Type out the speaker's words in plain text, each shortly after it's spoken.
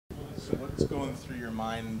So what's going through your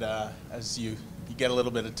mind as you get a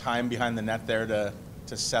little bit of time behind the net there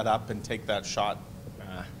to set up and take that shot?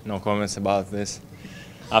 No comments about this.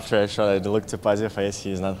 After I shot, I looked to Paz's face.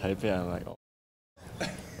 He's not happy. I'm like, oh.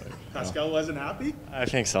 Pascal wasn't happy? I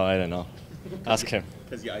think so. I don't know. Ask him.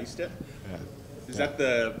 Because you iced it? Yeah. Is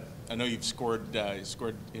that I know you've scored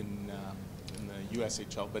in the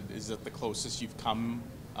USHL, but is that the closest you've come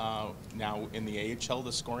now in the AHL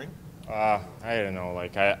to scoring? I don't know.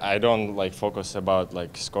 Like I don't like focus about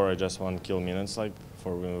like score. I just want kill minutes like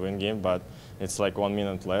for win game. But it's like 1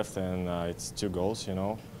 minute left and it's 2 goals. You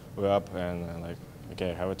know, we're up and like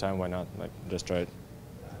okay, have a time. Why not? Like just try it.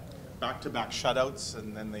 Back-to-back shutouts,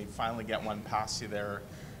 and then they finally get one past you there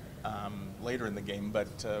later in the game.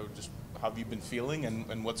 But just how have you been feeling,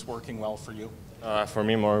 and what's working well for you? For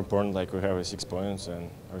me, more important, like we have 6 points, and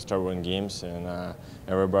we start winning games, and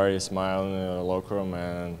everybody is smiling in the locker room,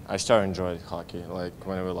 and I start enjoying hockey. Like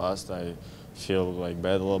when we lost, I feel like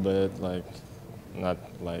bad a little bit, like not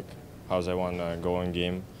like how I want to go in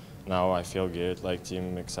game. Now I feel good, like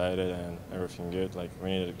team excited and everything good. Like we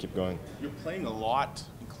need to keep going. You're playing a lot,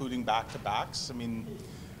 including back-to-backs. I mean,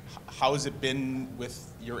 how has it been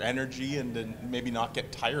with your energy and to maybe not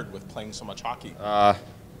get tired with playing so much hockey?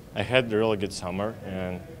 I had a really good summer,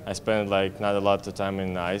 and I spent like not a lot of time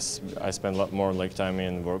in the ice. I spent a lot more like time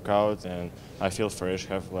in workout, and I feel fresh,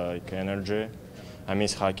 have like energy. I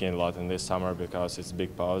miss hockey a lot in this summer because it's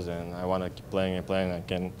big pause, and I want to keep playing and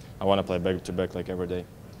playing. I want to play back to back like every day.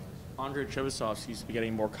 Andrei Chivasov seems to be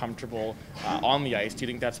getting more comfortable on the ice. Do you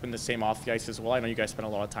think that's been the same off the ice as well? I know you guys spent a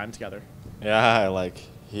lot of time together. Yeah, like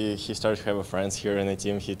he started to have friends here in the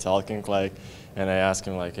team. He talking like, and I asked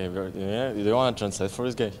him like, hey, do you want to translate for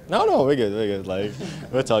this guy? No, we're good. Like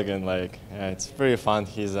we're talking like, yeah, it's pretty fun.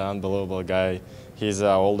 He's an unbelievable guy. He's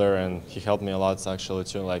older and he helped me a lot actually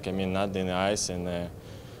too. Like I mean, not in the ice and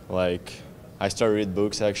like I started read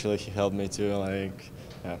books actually. He helped me too. Like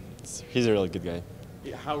yeah, he's a really good guy.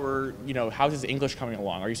 How's his English coming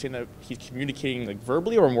along? Are you saying that he's communicating like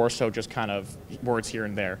verbally or more so just kind of words here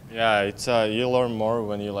and there? Yeah, it's you learn more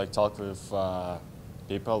when you like talk with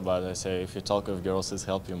people, but I say if you talk with girls, it's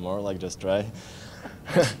help you more. Like just try.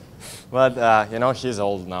 But you know, he's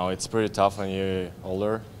old now. It's pretty tough when you're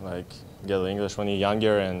older. Like get English when you're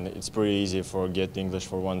younger, and it's pretty easy for get English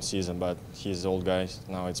for 1 season. But he's old guy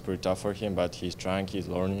now. It's pretty tough for him, but he's trying. He's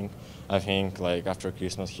learning. I think like after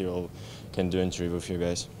Christmas he can do interview with you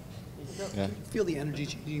guys. Yeah. Do you feel the energy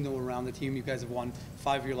changing though around the team? You guys have won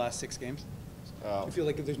 5 of your last 6 games. Do you feel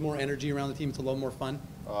like if there's more energy around the team, it's a little more fun?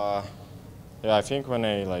 Yeah, I think when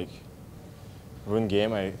I like win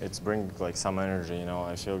game, it's bring like some energy. You know,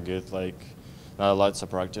 I feel good. Like not a lot of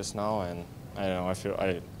practice now, and I don't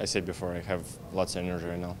know. I said before I have lots of energy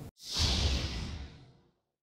right now.